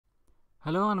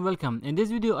Hello and welcome. In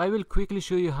this video I will quickly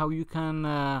show you how you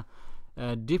can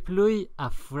deploy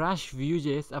a fresh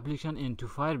Vuejs application into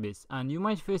Firebase, and you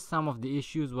might face some of the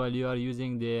issues while you are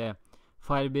using the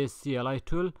Firebase CLI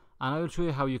tool, and I will show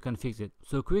you how you can fix it.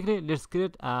 So quickly, let's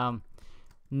create a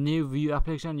new Vue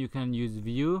application. You can use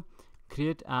Vue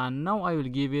create, and now I will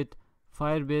give it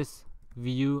Firebase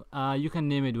Vue. You can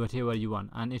name it whatever you want,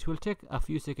 and it will take a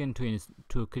few seconds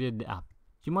to create the app.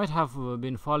 You might have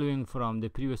been following from the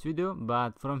previous video,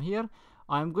 but from here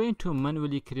I'm going to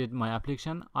manually create my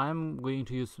application. I'm going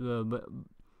to use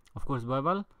of course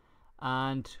Bible,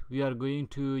 and we are going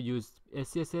to use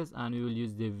SCSS, and we will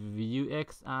use the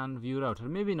Vuex and Vue router,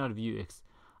 maybe not Vuex,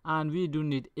 and we don't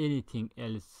need anything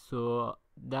else. So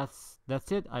that's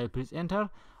it. I will press enter,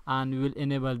 and we will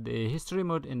enable the history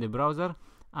mode in the browser,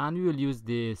 and we will use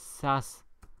the SAS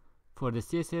for the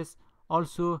CSS.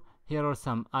 Also, here are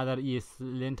some other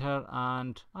ESLinter,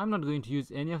 and I'm not going to use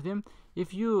any of them.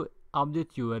 If you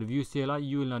update your Vue CLI,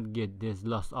 you will not get this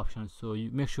last option, so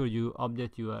you make sure you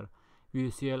update your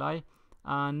Vue CLI.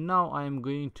 And now I am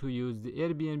going to use the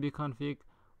Airbnb config,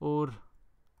 or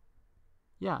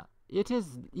yeah, it is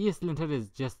ESLinter is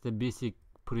just the basic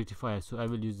prettifier, so I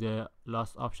will use the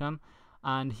last option.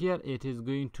 And here it is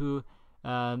going to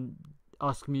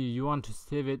ask me you want to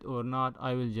save it or not.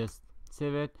 I will just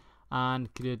save it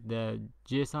and create the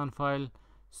JSON file.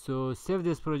 So save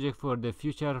this project for the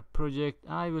future project.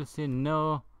 I will say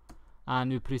no, and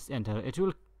we press enter. It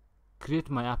will create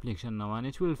my application now, and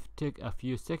it will take a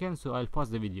few seconds, so I'll pause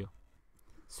the video.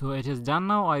 So it is done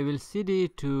now. I will cd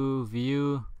to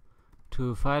Vue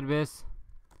to Firebase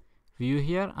Vue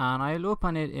here, and I'll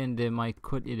open it in my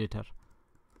code editor.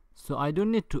 So I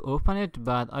don't need to open it,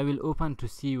 but I will open to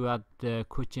see what the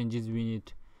code changes we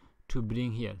need to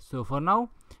bring here. So for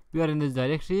now we are in this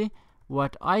directory.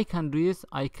 What I can do is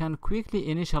I can quickly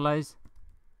initialize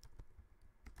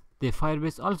the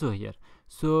Firebase also here.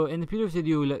 So in the previous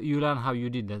video you learn how you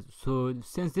did that. So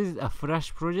since this is a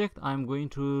fresh project, I'm going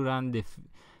to run the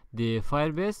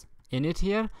Firebase init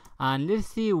here, and let's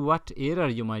see what error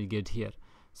you might get here,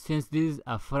 since this is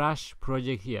a fresh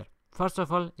project here. First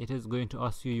of all, it is going to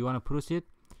ask you want to proceed.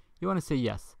 You want to say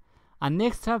yes, and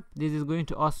next up this is going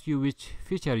to ask you which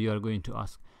feature you are going to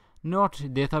ask. Not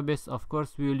database, of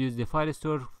course. We will use the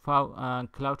Firestore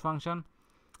cloud function,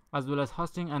 as well as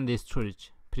hosting and the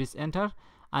storage. Press enter,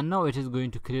 and now it is going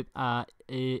to create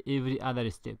every other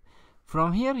step.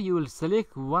 From here you will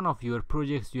select one of your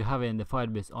projects you have in the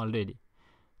Firebase already.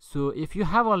 So if you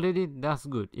have already, that's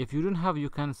good. If you don't have, you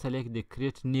can select the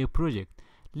create new project.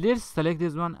 Let's select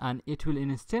this one, and it will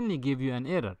instantly give you an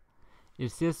error.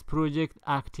 It says project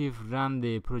active, run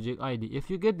the project ID.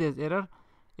 If you get this error,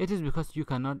 it is because you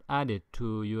cannot add it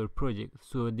to your project.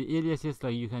 So the aliases,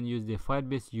 like you can use the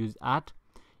Firebase use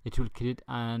 @, it will create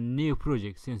a new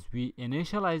project. Since we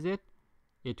initialize it,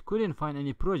 it couldn't find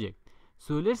any project.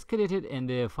 So let's create it in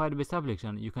the Firebase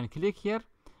application. You can click here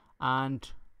and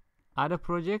add a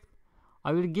project.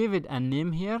 I will give it a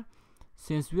name here.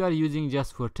 Since we are using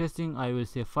just for testing, I will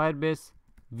say Firebase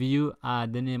Vue,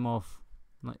 the name of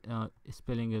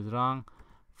spelling is wrong,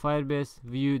 Firebase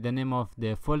Vue, the name of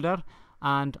the folder,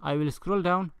 and I will scroll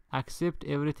down, accept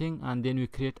everything, and then we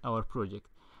create our project.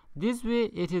 This way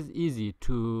it is easy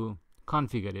to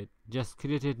configure it. Just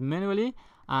create it manually,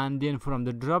 and then from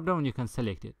the drop down you can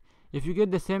select it. If you get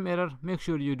the same error, make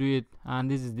sure you do it, and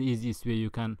this is the easiest way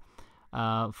you can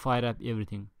fire up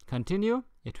everything. Continue.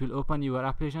 It will open your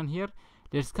application here.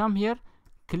 Let's come here,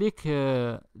 click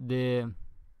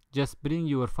just bring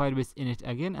your Firebase init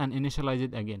again and initialize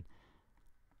it again.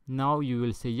 Now you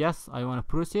will say yes, I want to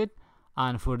proceed,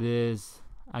 and for this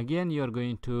again you are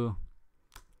going to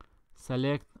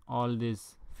select all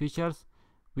these features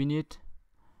we need.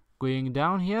 Going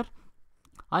down here,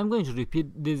 I'm going to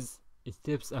repeat these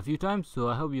steps a few times, so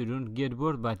I hope you don't get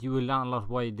bored, but you will learn a lot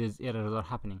why these errors are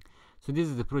happening. So this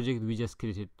is the project we just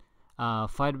created,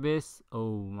 Firebase.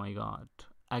 Oh my god,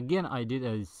 again I did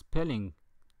a spelling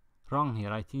wrong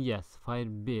here. I think yes,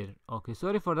 Firebase. Okay,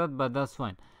 sorry for that, but that's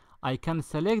fine. I can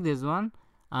select this one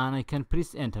and I can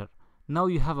press enter. Now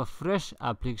you have a fresh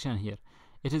application here.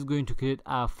 It is going to create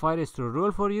a Firestore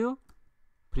role for you.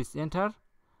 Press enter,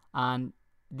 and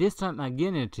this time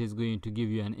again it is going to give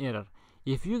you an error.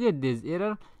 If you get this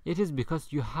error, it is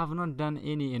because you have not done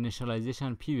any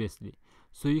initialization previously.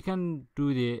 So you can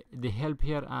do the help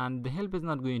here, and the help is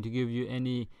not going to give you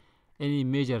any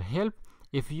major help.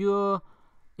 If your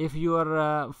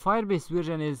Firebase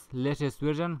version is latest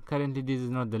version, currently this is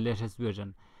not the latest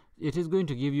version, it is going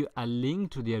to give you a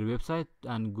link to their website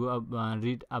and go up and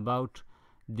read about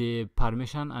the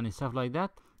permission and stuff like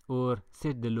that, or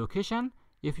set the location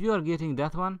if you are getting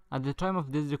that one at the time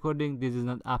of this recording, this is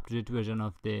not up-to-date version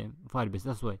of the Firebase.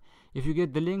 That's why if you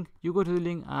get the link, you go to the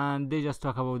link and they just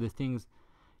talk about the things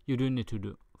you don't need to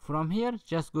do. From here,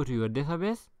 just go to your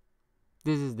database.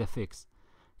 This is the fix.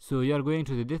 So you are going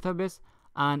to the database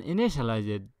and initialize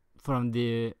it from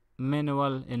the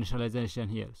manual initialization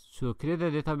here. So create a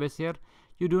database here.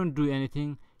 You don't do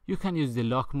anything. You can use the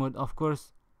lock mode. Of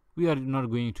course, we are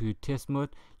not going to test mode.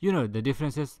 You know the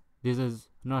differences. This is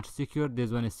not secure,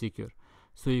 this one is secure.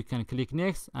 So you can click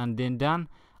next and then done,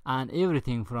 and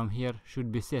everything from here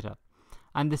should be set up.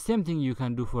 And the same thing you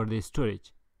can do for the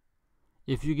storage.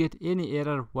 If you get any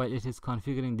error while it is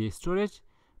configuring the storage,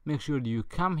 make sure you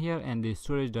come here and the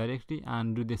storage directly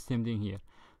and do the same thing here.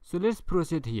 So let's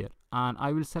proceed here, and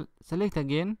I will select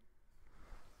again.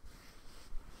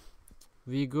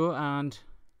 We go, and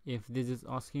if this is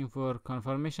asking for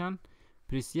confirmation,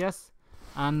 press yes.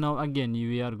 And now again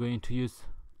we are going to use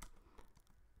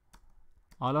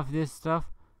all of this stuff.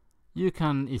 You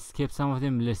can escape some of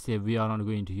them. Let's say we are not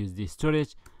going to use the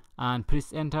storage, and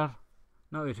press enter.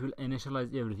 Now it will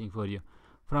initialize everything for you.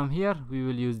 From here we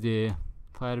will use the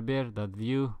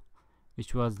firebase.view,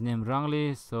 which was named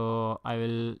wrongly, so I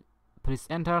will press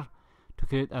enter to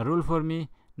create a rule for me.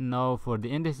 Now for the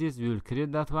indices, we will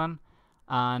create that one,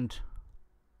 and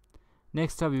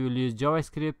next up we will use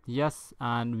JavaScript, yes,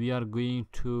 and we are going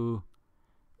to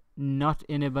not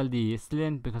enable the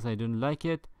slant because I don't like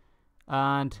it.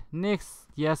 And next,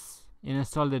 yes,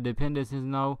 install the dependencies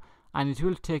now, and it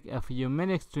will take a few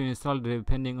minutes to install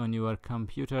depending on your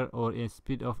computer or a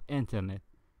speed of internet.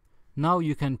 Now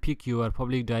you can pick your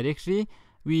public directory.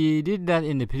 We did that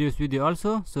in the previous video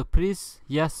also, so please,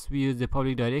 yes, we use the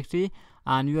public directory,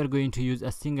 and we are going to use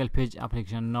a single page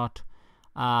application, not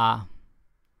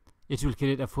it will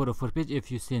create a 404 page if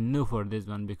you say no for this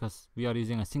one, because we are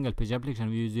using a single page application.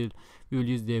 We will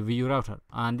use the view router,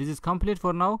 and this is complete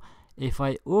for now. If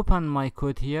I open my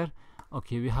code here,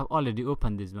 okay, we have already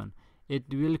opened this one. It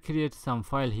will create some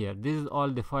file here. This is all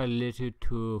the file related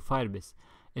to Firebase.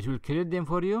 It will create them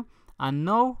for you, and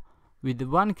now with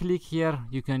one click here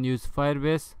you can use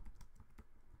Firebase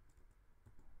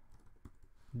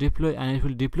deploy, and it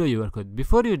will deploy your code.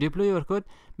 Before you deploy your code,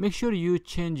 make sure you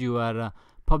change your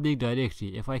public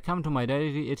directory. If I come to my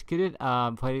directory, it created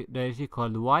a directory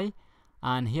called y,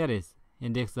 and here is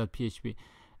index.php,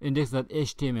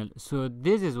 index.html. so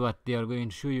this is what they are going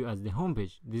to show you as the home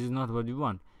page. This is not what we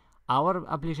want. Our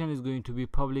application is going to be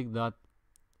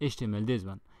public.html, this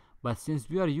one. But since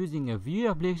we are using a view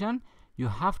application, you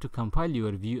have to compile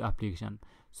your view application.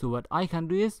 So what I can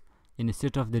do is,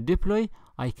 instead of the deploy,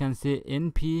 I can say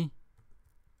npm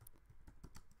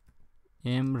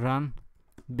run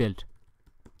build.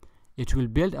 It will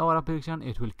build our application.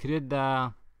 It will create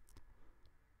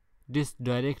this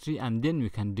directory, and then we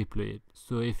can deploy it.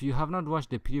 So if you have not watched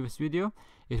the previous video,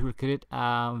 it will create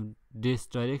this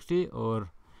directory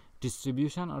or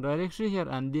distribution or directory here,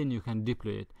 and then you can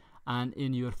deploy it. And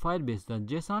in your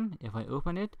firebase.json, if I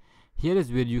open it, here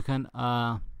is where you can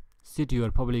set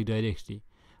your public directory.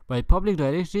 By public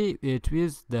directory, it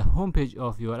is the home page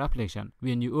of your application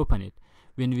when you open it.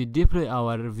 When we deploy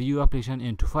our view application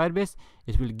into Firebase,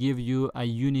 it will give you a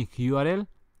unique URL,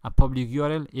 a public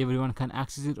URL. Everyone can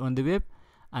access it on the web,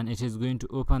 and it is going to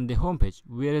open the home page.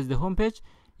 Where is the home page?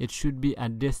 It should be a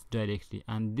desk directory,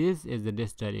 and this is the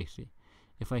desk directory.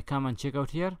 If I come and check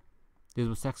out here, this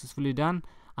was successfully done.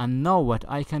 And now what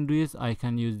I can do is I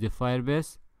can use the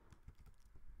Firebase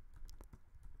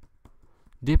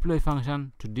deploy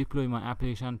function to deploy my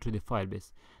application to the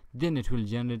Firebase. Then it will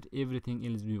generate everything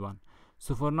else we want.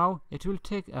 So for now, it will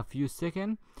take a few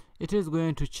seconds. It is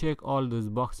going to check all those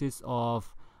boxes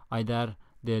of either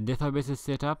the database is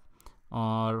set up,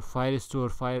 or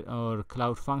Firestore, or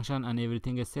cloud function, and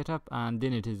everything is set up, and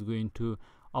then it is going to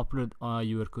upload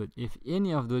your code. If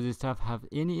any of those stuff have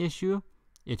any issue,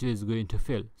 it is going to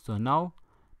fail. So now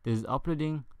this is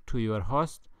uploading to your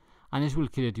host, and it will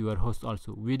create your host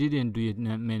also. We didn't do it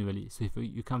manually. So if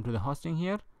you come to the hosting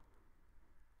here,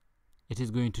 it is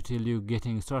going to tell you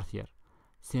getting started here.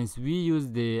 Since we use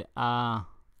the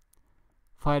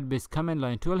Firebase command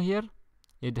line tool here,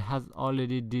 it has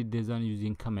already did this one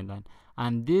using command line,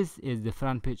 and this is the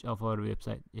front page of our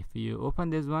website. If you open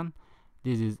this one,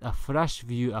 this is a fresh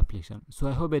view application. So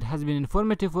I hope it has been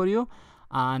informative for you,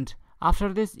 and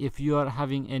after this, if you are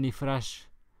having any fresh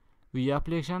view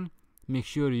application, make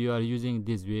sure you are using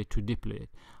this way to deploy it.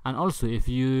 And also, if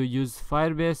you use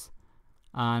Firebase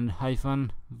and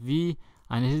 -v,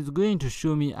 and it is going to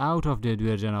show me out of date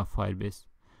version of Firebase.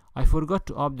 I forgot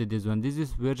to update this one. This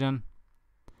is version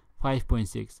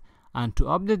 5.6, and to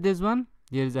update this one,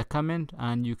 there is a comment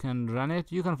and you can run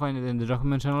it. You can find it in the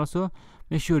documentation also.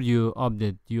 Make sure you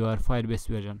update your Firebase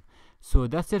version. So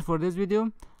that's it for this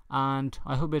video, and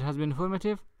I hope it has been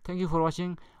informative. Thank you for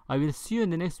watching. I will see you in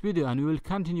the next video, and we will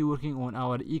continue working on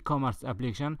our e-commerce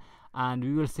application, and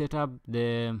we will set up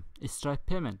the Stripe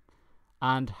payment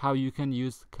and how you can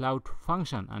use cloud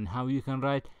function and how you can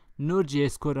write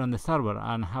Node.js code on the server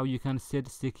and how you can set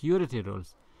security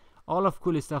rules. All of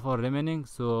cool stuff are remaining,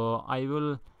 so I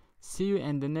will see you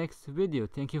in the next video.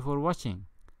 Thank you for watching.